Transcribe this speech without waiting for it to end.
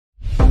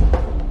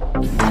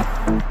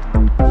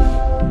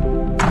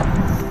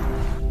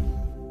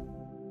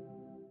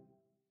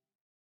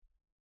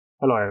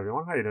Hello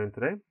everyone, how are you doing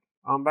today?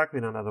 I'm back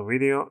with another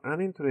video,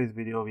 and in today's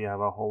video we have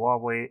a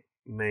Huawei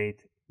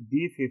Mate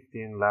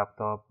D15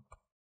 laptop.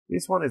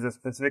 This one is a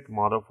specific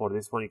model. For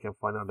this one you can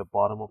find on the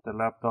bottom of the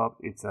laptop.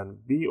 It's an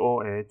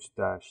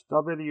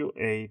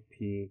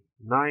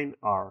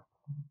Boh-WAP9r.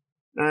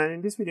 And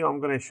in this video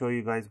I'm going to show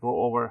you guys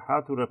go over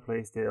how to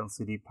replace the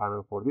LCD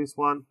panel for this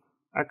one.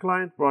 A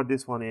client brought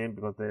this one in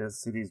because the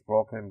LCD is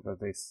broken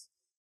because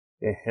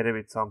they hit it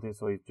with something,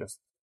 so it's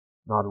just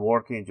not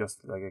working,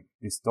 just like a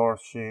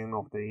distortion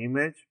of the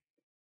image.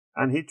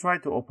 And he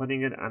tried to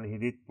opening it and he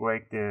did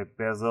break the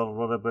bezel a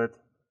little bit.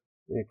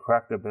 He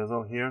cracked the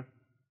bezel here,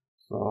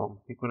 so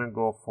he couldn't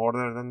go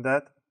further than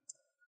that.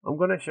 I'm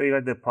going to show you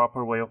guys the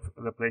proper way of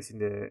replacing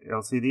the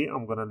LCD.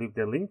 I'm going to leave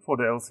the link for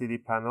the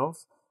LCD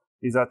panels.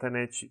 These are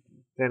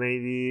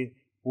 1080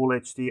 Full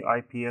HD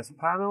IPS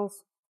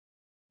panels,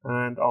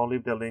 and I'll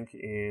leave the link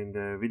in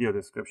the video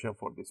description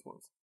for these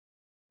ones.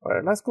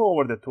 Alright, let's go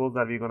over the tools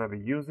that we're going to be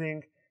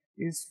using.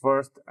 Is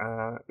first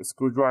a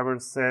screwdriver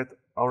set.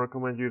 I'll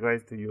recommend you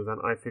guys to use an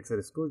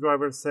UFIXTEK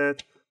screwdriver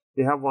set.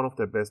 They have one of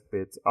the best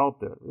bits out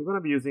there. We're going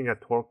to be using a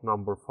torque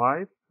number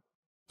 5.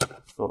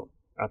 So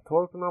a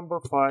torque number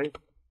 5,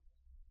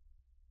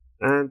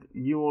 and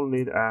you will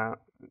need a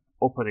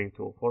opening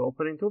tool. For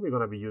opening tool, we're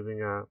going to be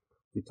using a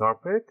guitar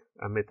pick,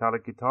 a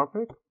metallic guitar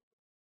pick.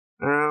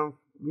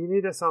 We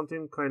need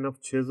something kind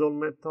of chisel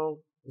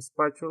metal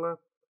spatula.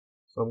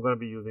 So I'm going to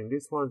be using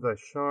this one.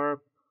 It's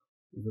sharp,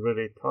 it's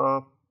really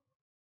tough.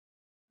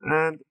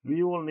 And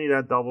we will need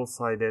a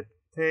double-sided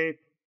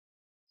tape.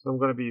 So I'm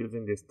going to be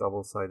using this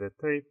double-sided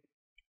tape.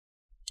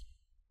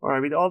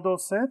 Alright, with all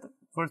those set,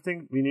 first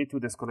thing we need to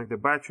disconnect the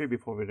battery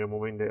before we're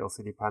removing the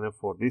LCD panel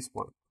for this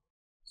one.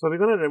 So we're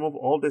going to remove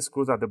all the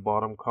screws at the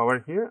bottom cover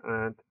here,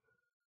 and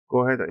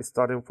go ahead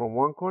starting from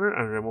one corner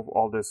and remove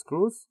all the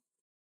screws.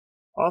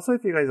 Also,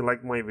 if you guys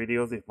like my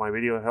videos, if my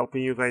video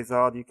helping you guys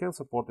out, you can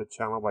support the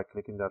channel by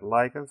clicking that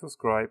like and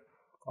subscribe.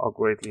 I'll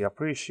greatly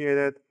appreciate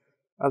it.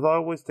 As I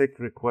always take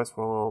requests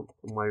from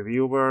my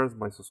viewers,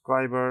 my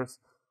subscribers,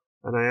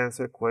 and I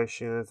answer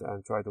questions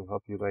and try to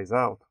help you guys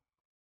out.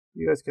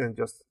 You guys can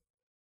just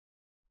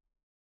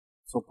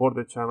support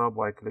the channel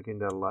by clicking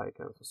that like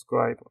and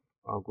subscribe.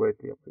 I'll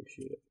greatly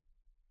appreciate it.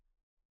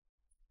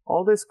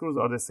 All the screws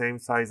are the same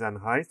size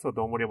and height, so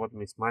don't worry about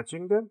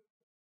mismatching them.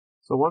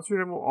 So once you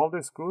remove all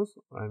the screws,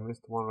 I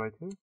missed one right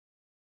here.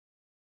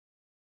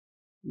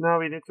 Now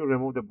we need to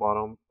remove the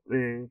bottom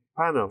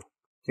panel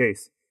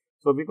case.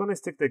 So we're going to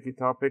stick the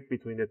guitar pick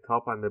between the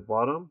top and the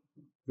bottom,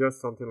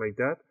 just something like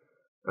that.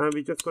 And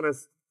we're just going to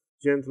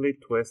gently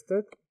twist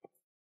it.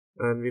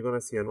 And we're going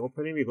to see an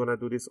opening. We're going to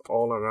do this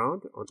all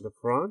around on the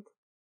front.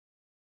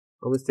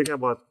 I'm sticking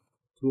about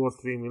 2 or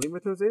 3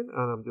 millimeters in.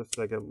 And I'm just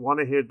like, I want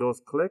to hear those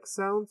click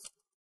sounds.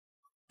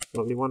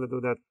 So we want to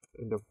do that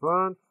in the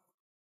front.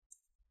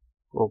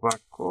 Go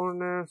back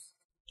corners.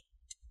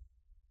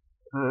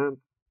 And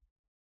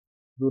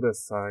do the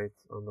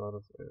sides on the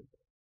other end.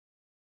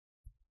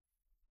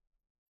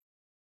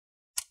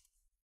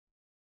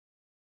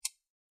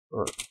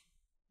 Alright,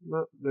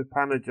 the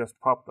panel just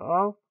popped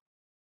off,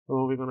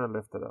 so we're going to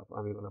lift it up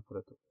and we're going to put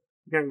it up.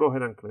 You can go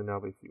ahead and clean it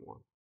up if you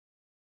want.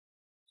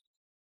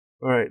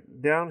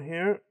 Alright, down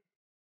here,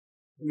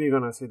 we're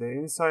going to see the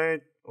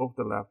inside of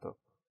the laptop.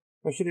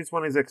 Actually, this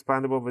one is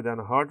expandable with a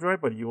hard drive,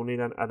 but you will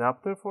need an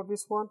adapter for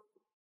this one.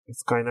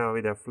 It's kind of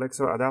with a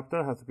flexor adapter.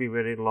 It has to be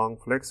very long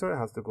flexor. It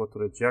has to go to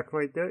the jack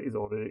right there. It's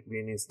already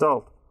been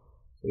installed.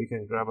 So you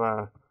can grab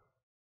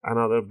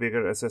another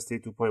bigger SSD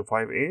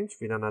 2.5 inch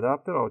with an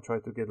adapter. I'll try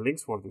to get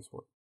links for this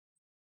one.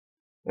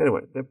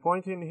 Anyway, the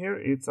point in here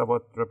is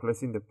about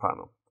replacing the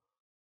panel.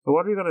 So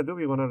what we're going to do,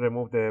 we're going to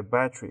remove the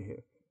battery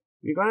here.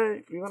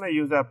 We're gonna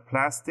use a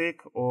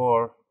plastic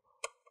or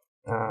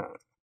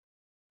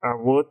a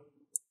wood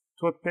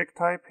toothpick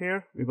type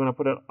here. We're going to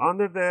put it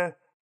under the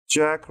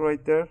jack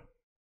right there,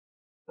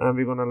 and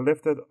we're going to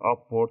lift it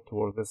upward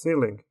towards the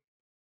ceiling.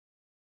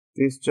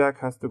 This jack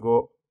has to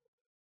go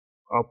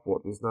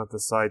upward, it's not the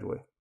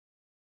sideways.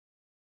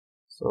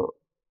 So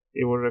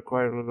it will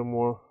require a little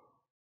more.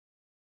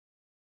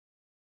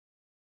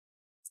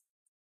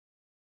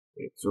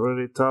 It's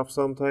really tough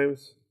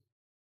sometimes.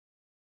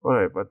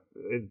 Alright, but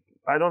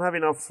I don't have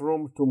enough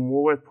room to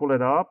move it, pull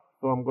it up.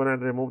 So I'm going to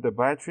remove the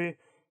battery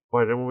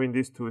by removing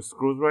these 2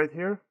 screws right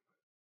here.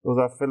 Those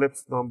are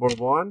Phillips number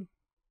 1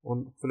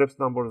 and Phillips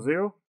number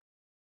 0.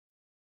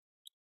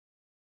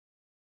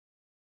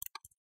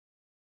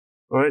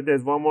 Alright,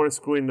 there's one more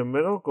screw in the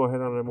middle. Go ahead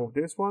and remove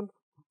this one.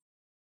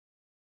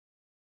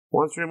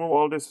 Once you remove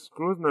all these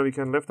screws, now we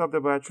can lift up the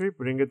battery,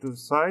 bring it to the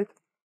side.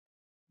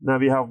 Now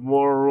we have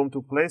more room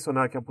to play, so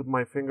now I can put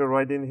my finger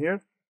right in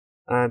here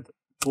and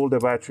pull the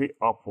battery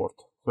upward.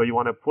 So you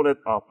want to pull it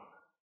up.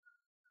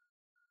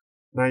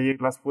 Now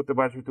let's put the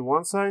battery to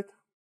one side.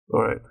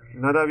 Alright,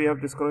 now that we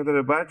have disconnected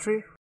the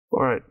battery,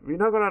 alright, we're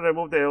not going to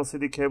remove the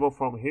LCD cable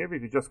from here.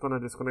 We're just going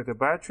to disconnect the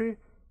battery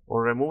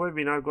or remove it.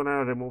 We're not going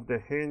to remove the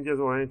hinges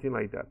or anything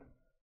like that.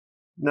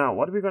 Now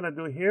what we're going to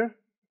do here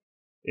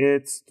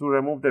it's to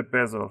remove the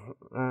bezel,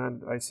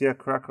 and I see a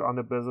crack on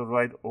the bezel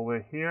right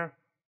over here.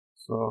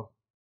 So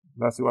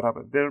let's see what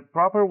happens. The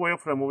proper way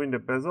of removing the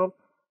bezel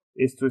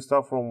is to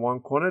start from one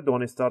corner.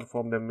 Don't start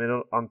from the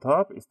middle on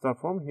top. Start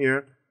from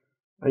here,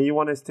 and you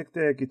want to stick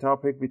the guitar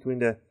pick between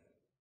the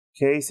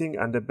casing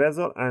and the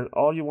bezel, and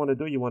all you want to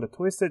do, you want to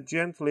twist it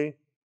gently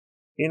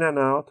in and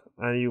out,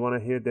 and you want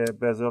to hear the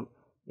bezel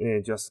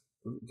just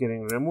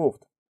getting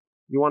removed.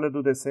 You want to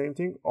do the same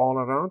thing all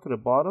around to the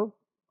bottom.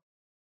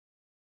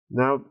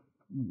 Now,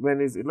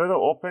 when it's a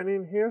little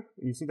opening here,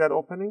 you see that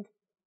opening?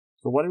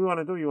 So what you want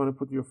to do, you want to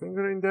put your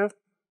finger in there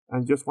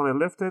and just want to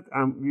lift it,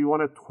 and you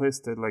want to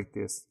twist it like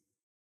this.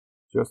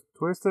 Just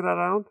twist it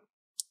around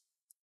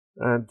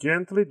and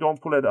gently, don't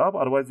pull it up,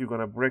 otherwise you're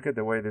going to break it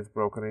the way it is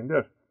broken in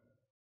there.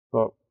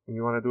 So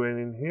you want to do it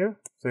in here,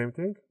 same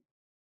thing.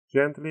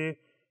 Gently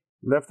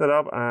lift it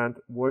up and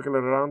wiggle it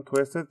around,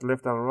 twist it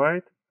left and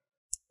right,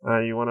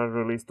 and you want to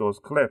release those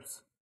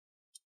clips.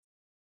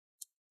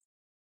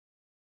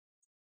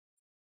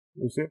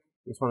 You see,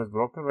 this one is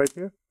broken right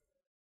here.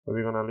 So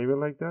we're going to leave it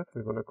like that.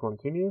 We're going to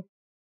continue.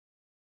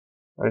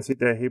 I see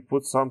that he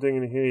put something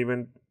in here,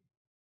 even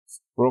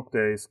broke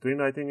the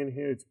screen, I think, in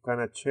here. It's kind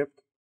of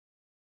chipped.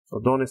 So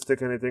don't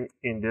stick anything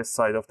in this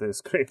side of the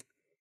screen.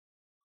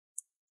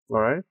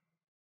 Alright.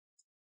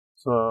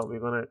 So we're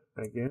going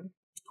to, again,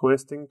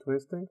 twisting,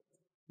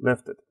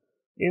 lift it.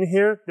 In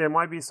here, there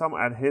might be some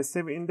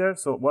adhesive in there.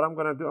 So what I'm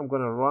going to do, I'm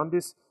going to run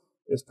this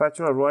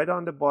spatula right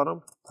on the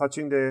bottom,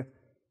 touching the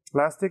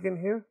plastic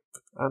in here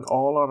and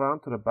all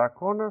around to the back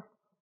corner.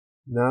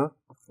 Now,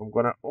 I'm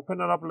going to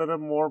open it up a little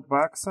more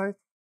back side,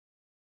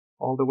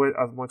 all the way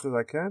as much as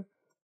I can.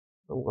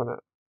 I'm going to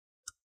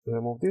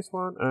remove this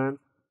one, and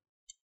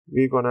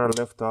we're going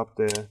to lift up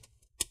the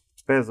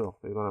bezel.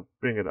 We're going to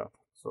bring it up.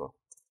 So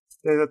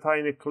there's a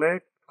tiny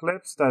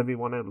clips that we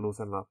want to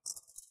loosen up.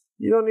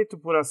 You don't need to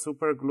put a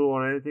super glue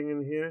or anything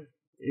in here.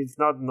 It's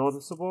not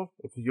noticeable.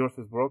 If yours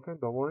is broken,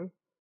 don't worry.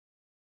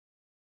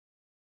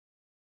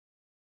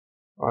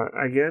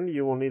 Again,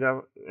 you will need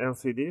a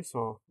LCD,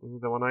 so this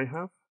is the one I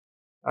have.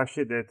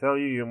 Actually, they tell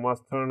you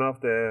must turn off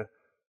the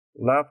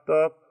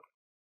laptop.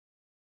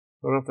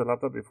 Turn off the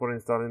laptop before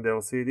installing the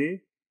LCD.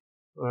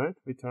 Alright,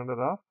 we turn it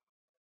off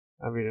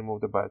and we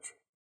remove the battery.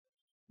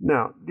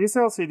 Now, this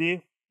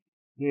LCD,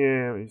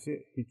 yeah, you see,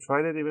 he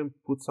tried to even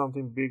put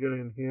something bigger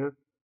in here,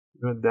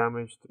 even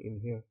damaged in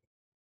here.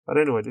 But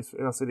anyway, this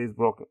LCD is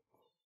broken.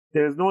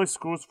 There is no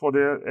screws for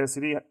the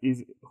LCD.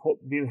 Is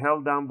being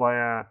held down by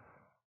a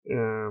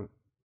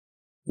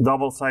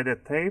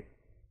double-sided tape.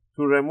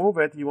 To remove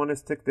it, you want to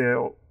stick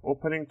the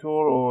opening tool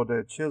or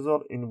the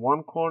chisel in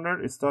one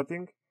corner,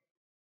 starting.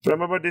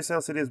 Remember, this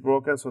LCD is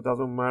broken, so it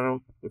doesn't matter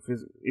if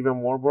it's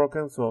even more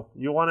broken. So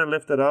you want to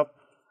lift it up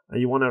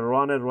and you want to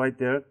run it right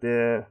there.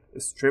 The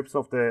strips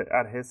of the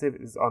adhesive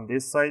is on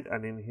this side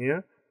and in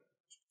here.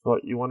 So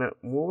you want to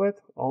move it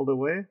all the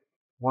way.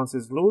 Once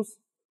it's loose,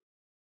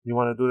 you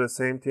want to do the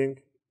same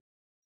thing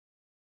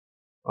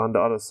on the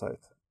other side.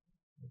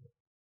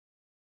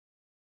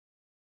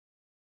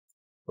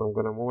 So I'm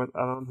going to move it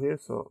around here.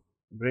 So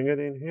bring it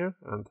in here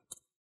and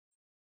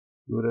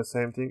do the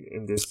same thing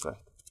in this side.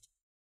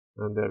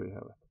 And there we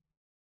have it.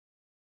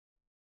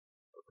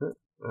 Okay,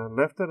 and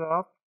lift it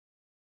up.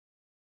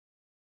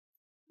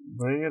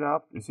 Bring it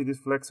up. You see this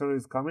flexor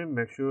is coming.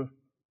 Make sure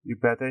you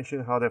pay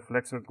attention how the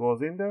flexor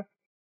goes in there.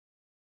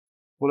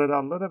 Pull it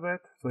out a little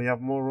bit so you have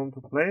more room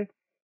to play.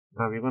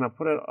 Now we're going to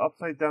put it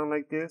upside down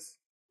like this.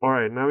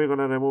 Alright, now we're going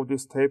to remove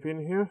this tape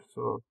in here.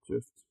 So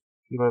just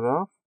peel it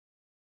off.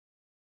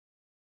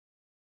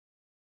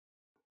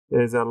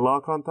 There's a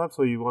lock on top,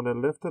 so you want to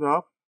lift it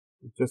up.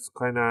 Just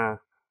kind of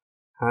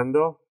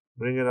handle,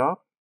 bring it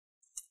up,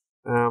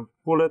 and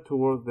pull it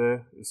towards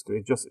the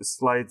screen. It just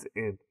slides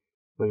in.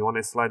 So you want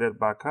to slide it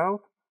back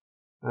out,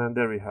 and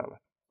there we have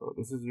it. So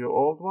this is your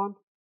old one.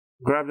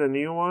 Grab the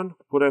new one,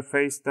 put it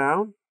face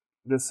down,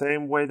 the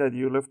same way that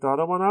you lift the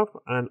other one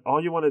up, and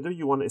all you want to do,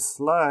 you want to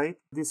slide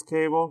this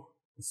cable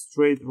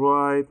straight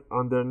right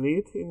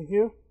underneath in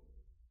here.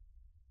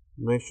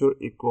 Make sure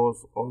it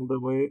goes all the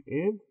way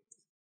in.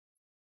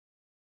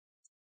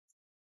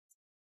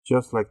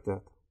 Just like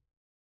that.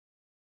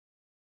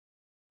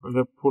 And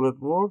then pull it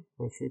more,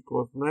 make sure it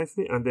goes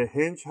nicely, and the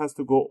hinge has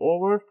to go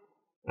over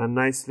and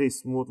nicely,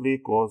 smoothly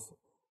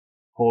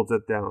holds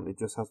it down. It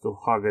just has to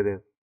hug it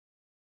in.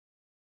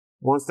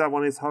 Once that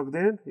one is hugged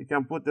in, you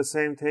can put the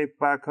same tape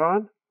back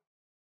on.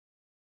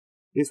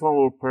 This one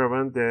will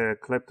prevent the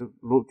clip to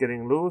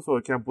getting loose, or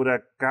you can put a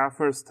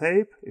gaffer's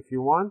tape if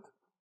you want.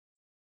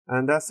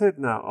 And that's it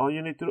now. All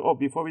you need to do,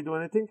 before we do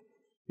anything,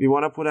 we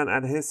want to put an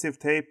adhesive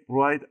tape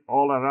right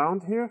all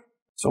around here.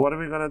 So what are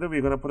we going to do?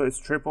 We're going to put a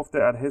strip of the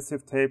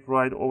adhesive tape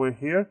right over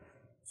here.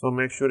 So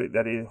make sure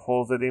that it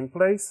holds it in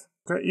place.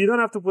 Okay. You don't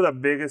have to put a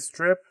big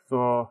strip.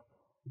 So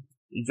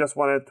you just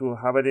wanted to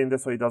have it in there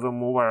so it doesn't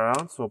move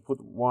around. So put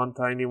one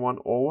tiny one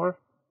over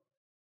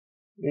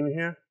in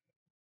here.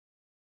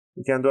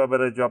 You can do a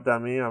better job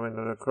than me. I'm a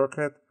little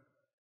crooked.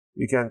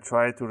 You can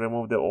try to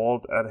remove the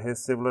old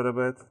adhesive a little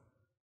bit.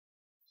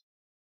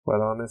 But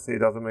honestly, it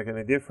doesn't make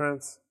any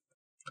difference.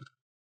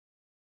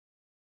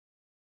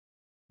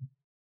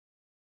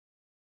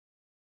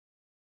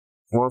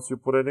 Once you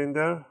put it in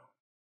there,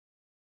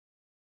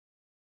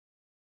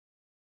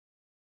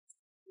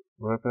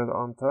 wrap it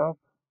on top.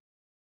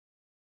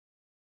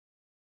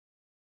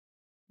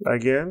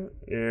 Again,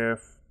 if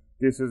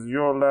this is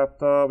your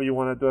laptop, you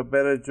want to do a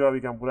better job,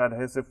 you can put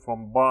adhesive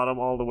from bottom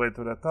all the way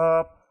to the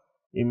top.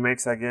 It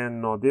makes,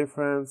 again, no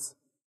difference.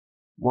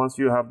 Once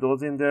you have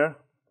those in there,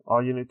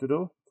 all you need to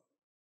do,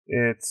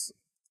 it's,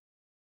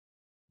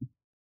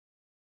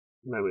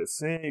 let me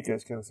see, you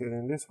guys can see it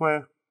in this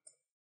way.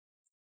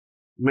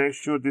 Make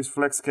sure this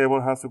flex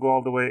cable has to go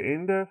all the way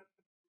in there.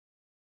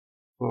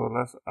 So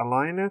let's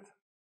align it.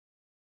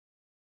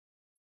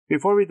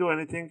 Before we do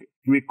anything,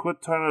 we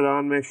could turn it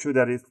on, make sure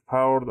that it's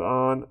powered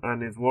on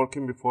and it's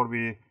working before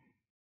we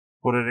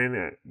put it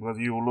in, because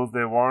you will lose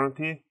the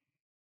warranty.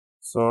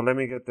 So let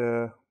me get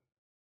the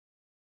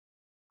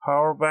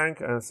power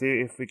bank and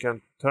see if we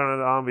can turn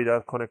it on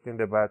without connecting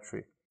the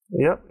battery.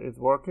 Yep, it's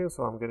working,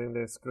 so I'm getting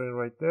the screen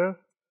right there.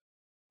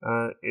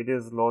 And it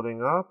is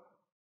loading up.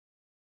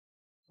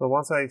 So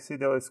once I see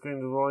the screen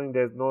is rolling,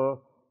 there's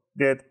no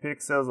dead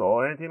pixels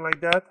or anything like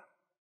that.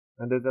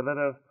 And there's a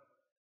little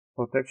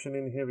protection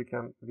in here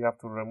we have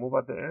to remove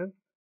at the end.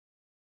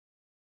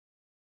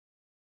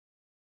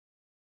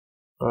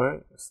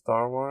 Alright,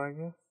 Star Wars,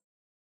 I guess.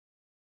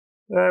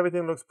 Yeah,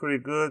 everything looks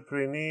pretty good,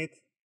 pretty neat.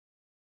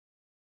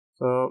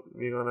 So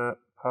we're gonna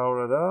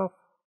power it off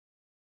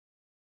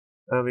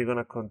and we're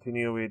gonna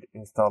continue with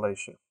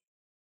installation.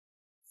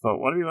 So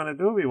what we wanna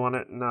do, we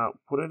wanna now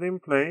put it in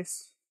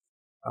place,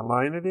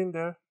 align it in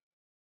there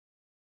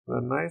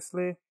very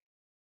nicely.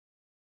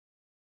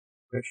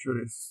 Make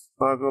sure it's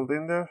snuggled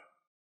in there.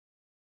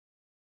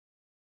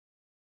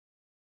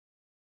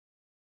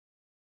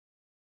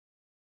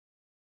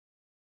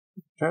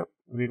 Okay,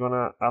 we're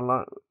gonna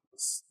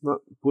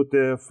put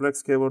the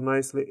flex cable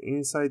nicely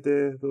inside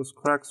those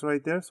cracks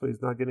right there, so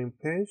it's not getting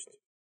pinched.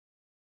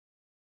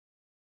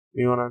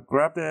 You wanna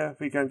grab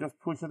we can just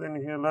push it in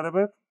here a little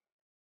bit.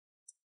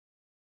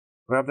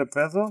 Grab the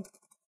bezel,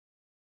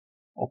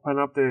 open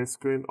up the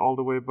screen all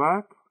the way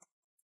back,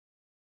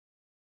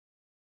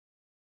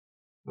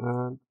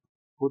 and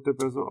put the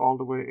bezel all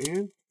the way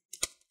in.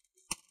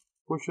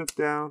 Push it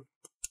down.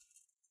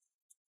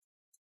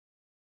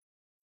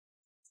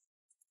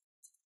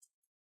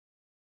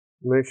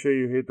 Make sure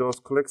you hit those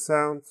click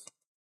sounds.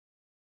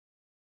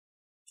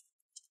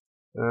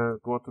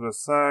 Go to the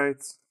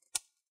sides.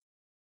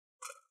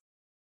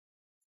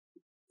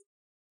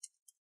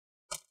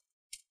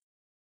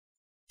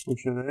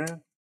 Push it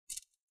in.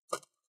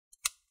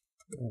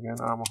 Again,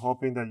 I'm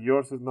hoping that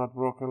yours is not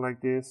broken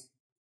like this.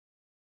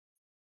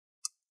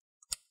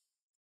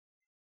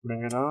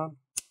 Bring it on.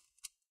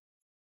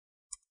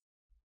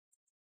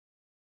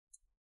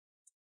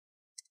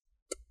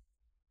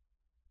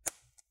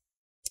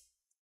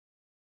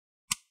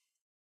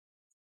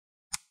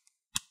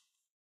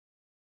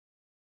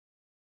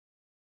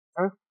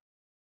 Okay.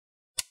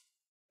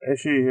 Make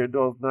sure you hear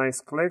those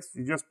nice clicks.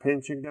 You're just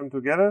pinching them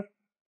together.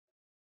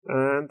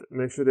 And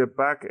make sure the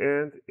back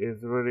end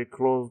is really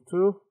close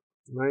too,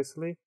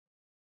 nicely.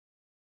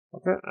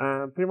 Okay,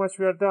 and pretty much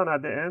we are done.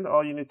 At the end,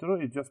 all you need to do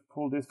is just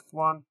pull this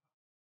one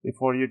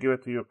before you give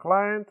it to your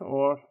client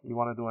or you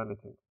want to do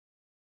anything.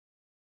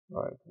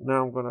 All right,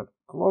 now I'm gonna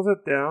close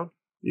it down.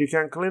 You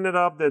can clean it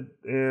up,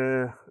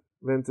 the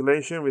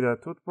ventilation, with a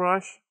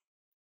toothbrush.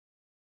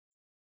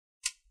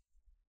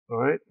 All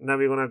right, now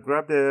we're gonna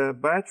grab the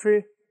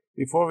battery.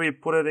 Before we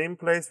put it in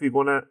place, we're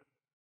gonna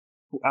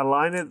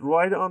align it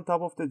right on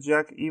top of the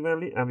jack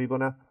evenly, and we're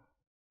gonna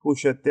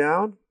push it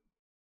down.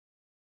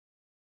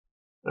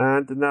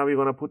 And now we're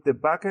gonna put the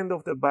back end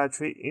of the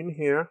battery in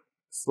here,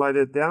 slide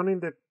it down in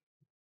the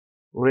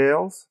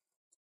rails.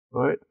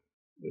 All right,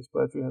 this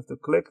battery has to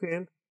click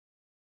in.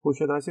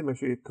 Push it nicely, make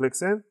sure it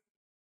clicks in.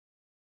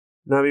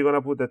 Now we're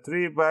gonna put the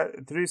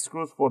three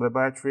screws for the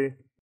battery.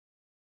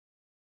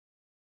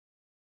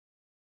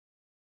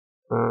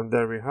 And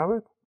there we have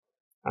it.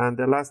 And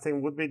the last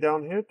thing would be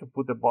down here to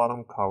put the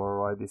bottom cover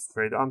right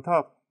straight on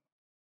top.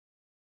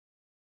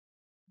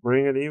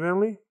 Bring it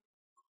evenly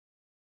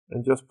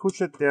and just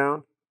push it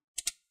down,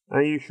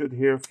 and you should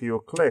hear a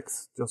few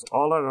clicks just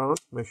all around.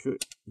 Make sure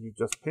you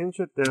just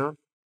pinch it down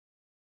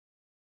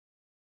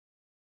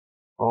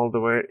all the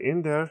way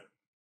in there.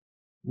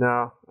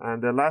 Now,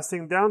 and the last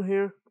thing down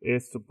here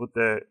is to put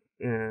the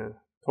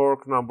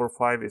torque number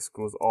 5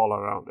 screws all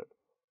around it.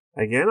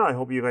 Again, I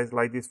hope you guys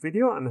like this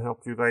video and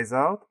helped you guys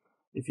out.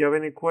 If you have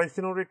any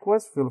question or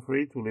requests, feel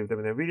free to leave them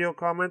in a video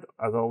comment.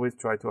 As always,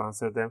 try to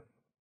answer them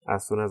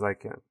as soon as I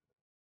can.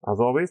 As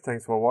always,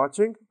 thanks for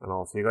watching, and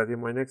I'll see you guys in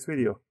my next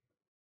video.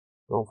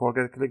 Don't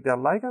forget to click that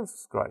like and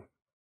subscribe.